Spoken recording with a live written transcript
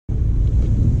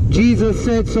Jesus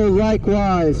said, so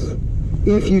likewise,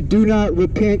 if you do not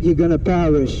repent, you're going to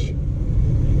perish.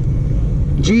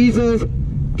 Jesus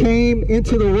came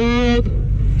into the world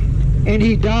and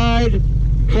he died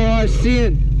for our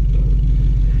sin.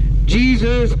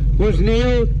 Jesus was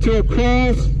nailed to a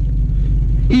cross.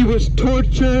 He was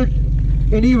tortured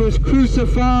and he was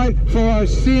crucified for our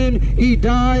sin. He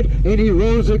died and he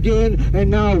rose again, and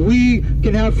now we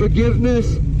can have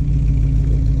forgiveness.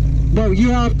 But you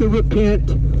have to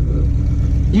repent.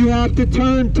 You have to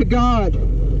turn to God.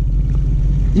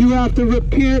 You have to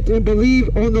repent and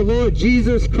believe on the Lord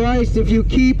Jesus Christ. If you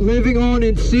keep living on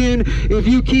in sin, if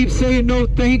you keep saying, no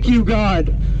thank you,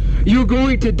 God, you're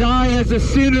going to die as a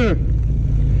sinner,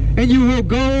 and you will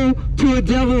go to a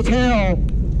devil's hell.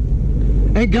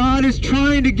 And God is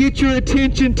trying to get your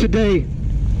attention today.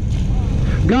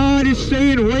 God is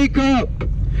saying, wake up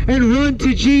and run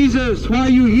to Jesus while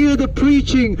you hear the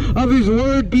preaching of his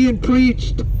word being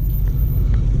preached.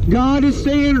 God is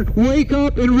saying, wake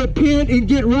up and repent and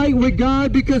get right with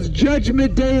God, because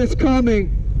judgment day is coming.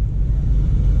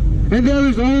 And there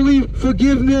is only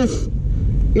forgiveness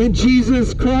in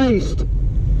Jesus Christ.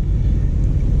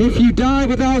 If you die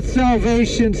without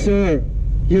salvation, sir,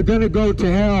 you're going to go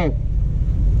to hell.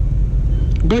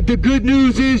 But the good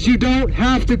news is you don't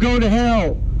have to go to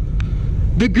hell.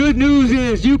 The good news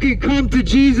is you can come to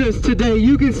Jesus today.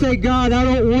 You can say, God, I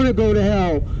don't want to go to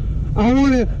hell. I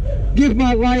want to give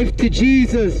my life to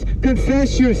Jesus.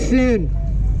 Confess your sin.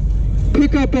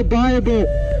 Pick up a Bible.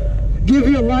 Give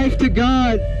your life to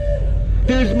God.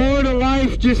 There's more to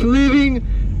life just living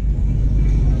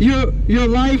your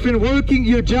life and working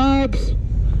your jobs.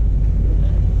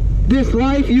 This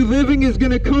life you living is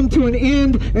going to come to an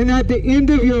end, and at the end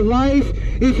of your life,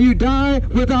 if you die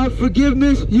without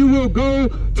forgiveness, you will go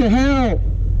to hell.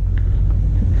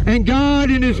 And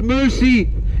God in his mercy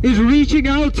is reaching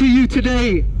out to you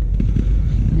today.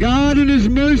 God in his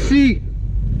mercy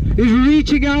is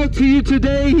reaching out to you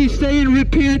today. He's saying,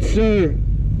 repent, sir.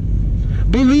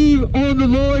 Believe on the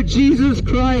Lord Jesus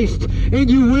Christ, and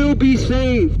you will be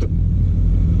saved.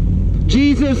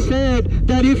 Jesus said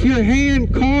that if your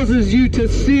hand causes you to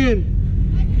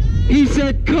sin, he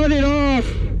said, cut it off.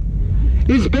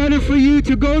 It's better for you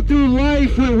to go through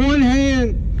life with one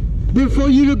hand than for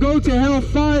you to go to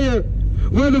hellfire,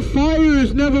 where the fire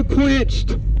is never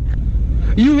quenched.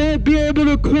 You won't be able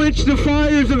to quench the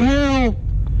fires of hell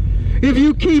if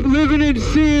you keep living in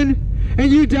sin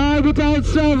and you die without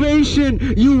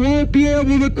salvation. You won't be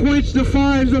able to quench the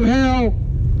fires of hell.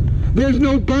 There's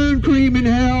no burn cream in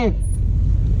hell.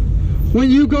 When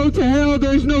you go to hell,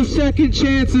 there's no second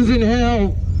chances in hell.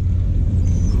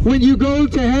 When you go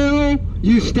to hell,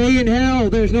 you stay in hell.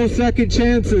 There's no second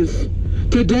chances.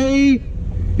 Today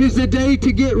is the day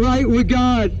to get right with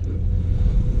God.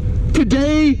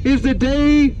 Today is the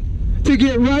day to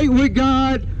get right with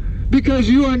God, because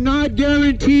you are not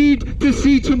guaranteed to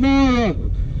see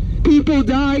tomorrow. People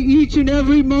die each and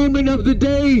every moment of the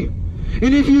day.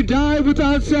 And if you die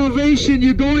without salvation,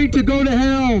 you're going to go to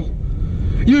hell.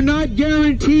 You're not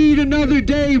guaranteed another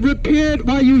day. Repent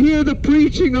while you hear the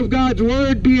preaching of God's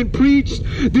word being preached.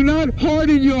 Do not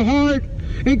harden your heart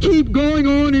and keep going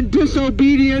on in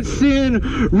disobedient sin.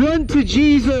 Run to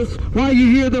Jesus while you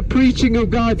hear the preaching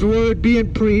of God's word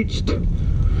being preached.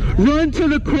 Run to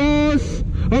the cross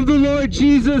of the Lord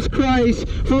Jesus Christ,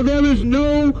 for there is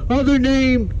no other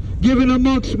name given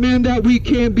amongst men that we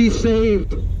can be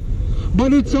saved.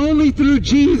 But it's only through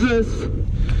Jesus.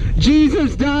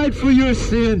 Jesus died for your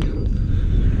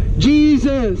sin.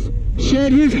 Jesus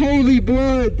shed his holy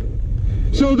blood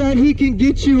so that he can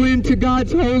get you into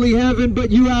God's holy heaven.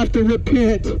 But you have to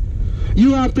repent.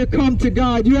 You have to come to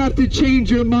God. You have to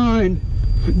change your mind.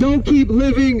 Don't keep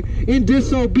living in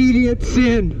disobedient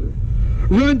sin.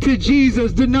 Run to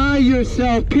Jesus, deny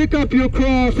yourself, pick up your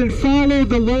cross, and follow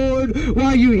the Lord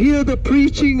while you hear the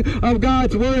preaching of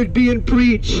God's word being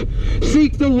preached.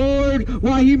 Seek the Lord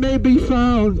while he may be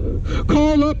found.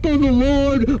 Call up on the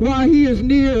Lord while he is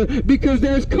near, because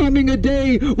there's coming a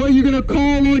day where you're going to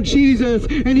call on Jesus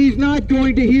and he's not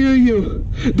going to hear you.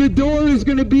 The door is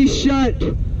going to be shut,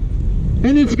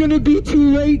 and it's going to be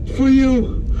too late for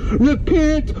you.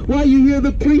 Repent while you hear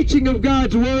the preaching of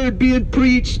God's word being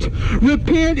preached.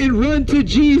 Repent and run to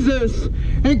Jesus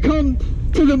and come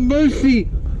to the mercy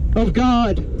of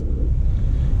God,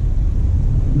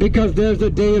 because there's a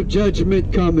day of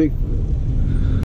judgment coming.